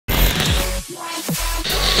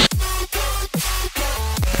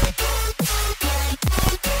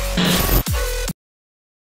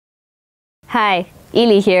Hi,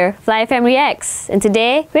 Eli here, FlyFam Reacts, and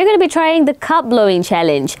today we're going to be trying the cup blowing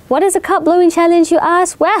challenge. What is a cup blowing challenge, you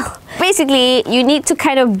ask? Well, basically, you need to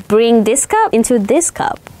kind of bring this cup into this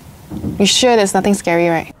cup. You sure there's nothing scary,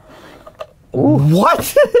 right? Ooh.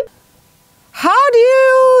 What? How do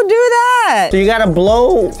you do that? So you gotta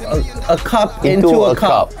blow a cup into a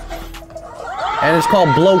cup. And it's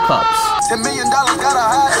called blow cups. $10 million gotta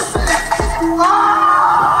hide.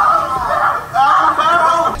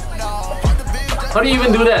 How do you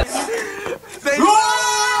even do that?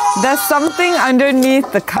 There's something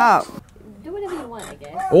underneath the cup. Do whatever you want, I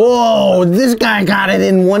guess. Whoa, this guy got it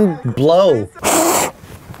in one blow.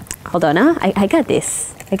 Hold on, huh? I got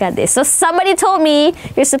this. I got this. So somebody told me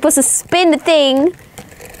you're supposed to spin the thing.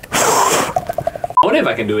 I wonder if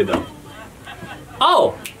I can do it though.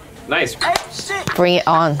 Oh! Nice. Bring it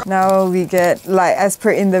on. Now we get, like as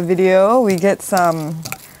per in the video, we get some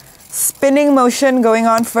spinning motion going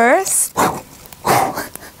on first.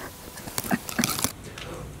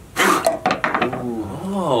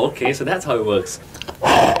 Oh, okay, so that's how it works.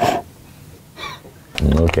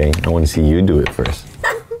 Okay, I want to see you do it first.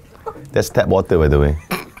 That's tap water, by the way.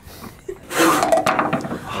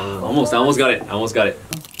 I almost got it. I almost got it.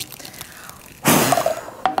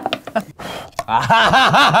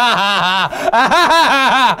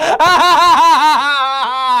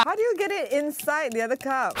 How do you get it inside the other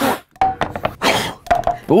cup?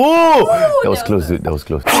 Ooh! That was close, dude. That was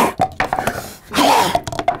close.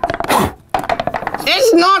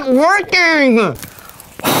 It's not working!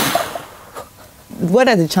 What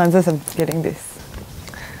are the chances of getting this?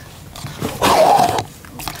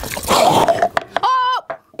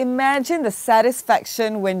 Imagine the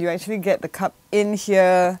satisfaction when you actually get the cup in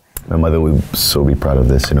here. My mother would so be proud of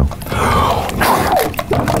this, you know.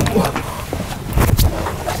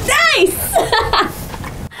 Nice!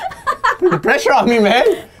 The pressure on me,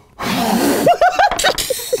 man!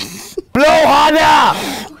 Blow harder!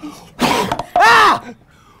 Ah!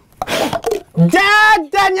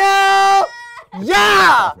 Dad, Daniel!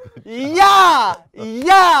 Yeah! Yeah!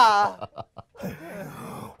 Yeah!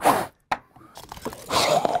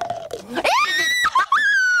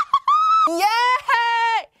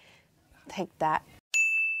 Yay! Take that.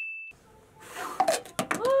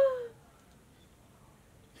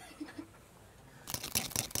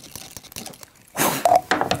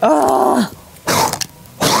 Oh.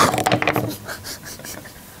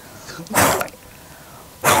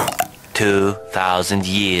 2,000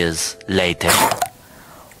 years later.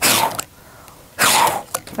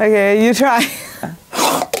 Okay, you try.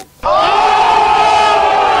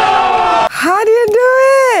 How do you do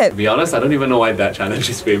it? To be honest, I don't even know why that challenge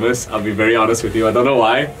is famous. I'll be very honest with you. I don't know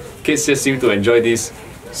why. Kids just seem to enjoy these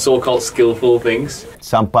so-called skillful things.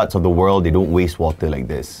 Some parts of the world, they don't waste water like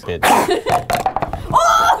this.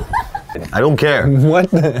 I don't care.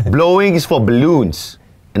 What? Blowing is for balloons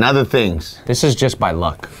and other things. This is just by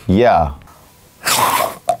luck. Yeah.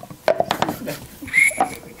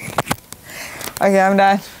 Okay, I'm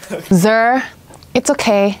done. Zer, it's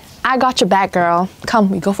okay. I got your back, girl. Come,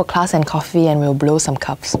 we go for class and coffee and we'll blow some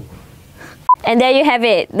cups. And there you have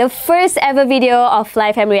it, the first ever video of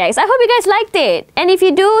FlyFam Reacts. I hope you guys liked it. And if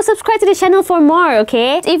you do, subscribe to the channel for more,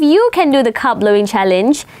 okay? If you can do the cup blowing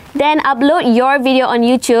challenge, then upload your video on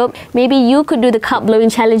YouTube. Maybe you could do the cup blowing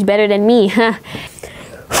challenge better than me.